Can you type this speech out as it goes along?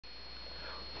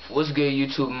What's good,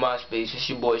 YouTube and MySpace? It's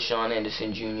your boy Shaun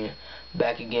Anderson Jr.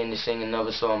 back again to sing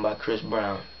another song by Chris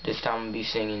Brown. This time I'm gonna be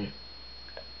singing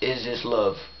Is This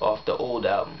Love off the old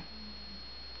album.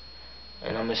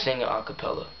 And I'm gonna sing it a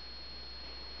cappella.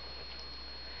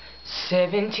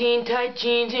 17 tight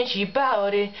jeans and she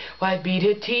bout it. White beat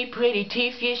her teeth, pretty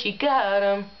teeth, yeah she got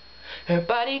 'em. Her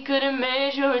body couldn't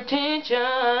measure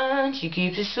attention. She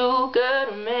keeps it so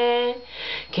good, man.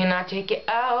 Can I take it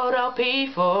out? I'll pay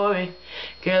for it.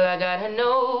 Girl, I gotta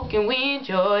know, can we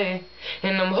enjoy it?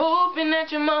 And I'm hoping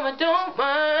that your mama don't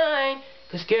mind,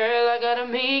 'cause girl, I gotta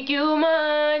make you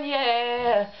mine,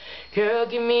 yeah. Girl,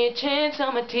 give me a chance,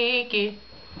 I'ma take it.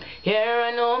 Yeah,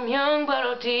 I know I'm young, but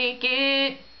I'll take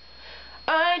it.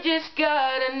 I just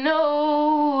gotta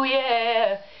know,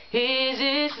 yeah. Is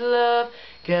this love?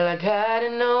 Girl, I gotta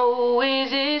know,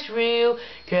 is this real?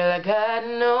 Girl, I gotta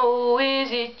know,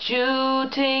 is it you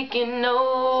taking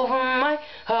over my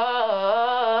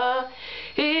heart?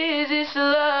 Is this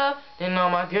love? Then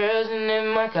all my girls and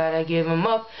them, I gotta give them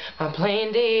up. My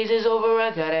playing days is over,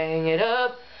 I gotta hang it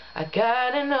up. I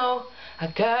gotta know,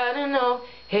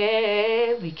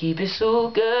 hey, we keep it so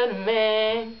good,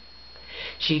 man.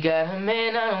 She got her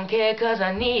man, I don't care 'cause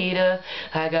I need her.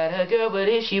 I got a girl, but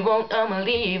if she won't, I'ma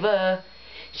leave her.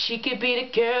 She could be the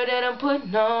girl that I'm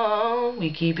putting on.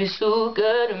 We keep it so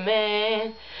good,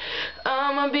 man.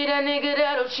 I'ma be that nigga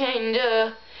that'll change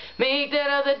her, make that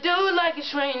other dude like a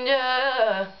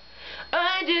stranger.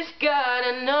 I just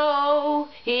gotta know,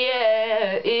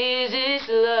 yeah, is this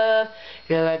love?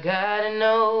 Girl, I gotta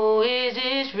know, is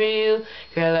this real?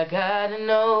 Girl, I gotta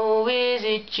know, is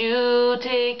it you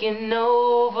taking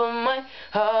over my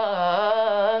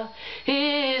heart?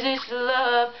 Is this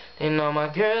love? Then all my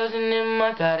girls and them,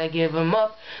 I gotta give them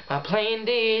up. My playing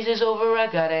days is over, I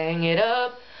gotta hang it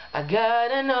up. I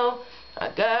gotta know,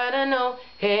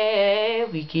 hey,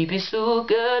 we keep it so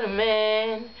good,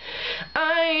 man.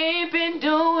 I ain't been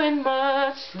doing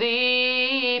much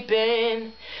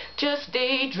sleeping, just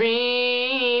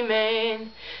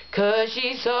daydreaming, 'cause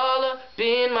she's all up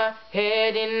in my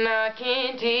head and I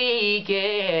can't take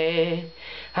it.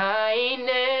 I ain't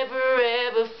never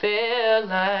ever felt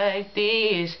like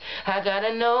this. I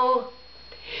gotta know,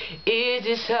 is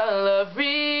this how love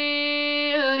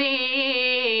really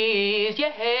is?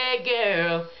 Yeah,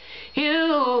 girl,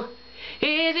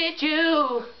 is it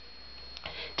you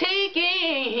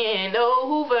taking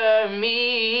over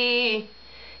me?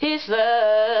 It's love.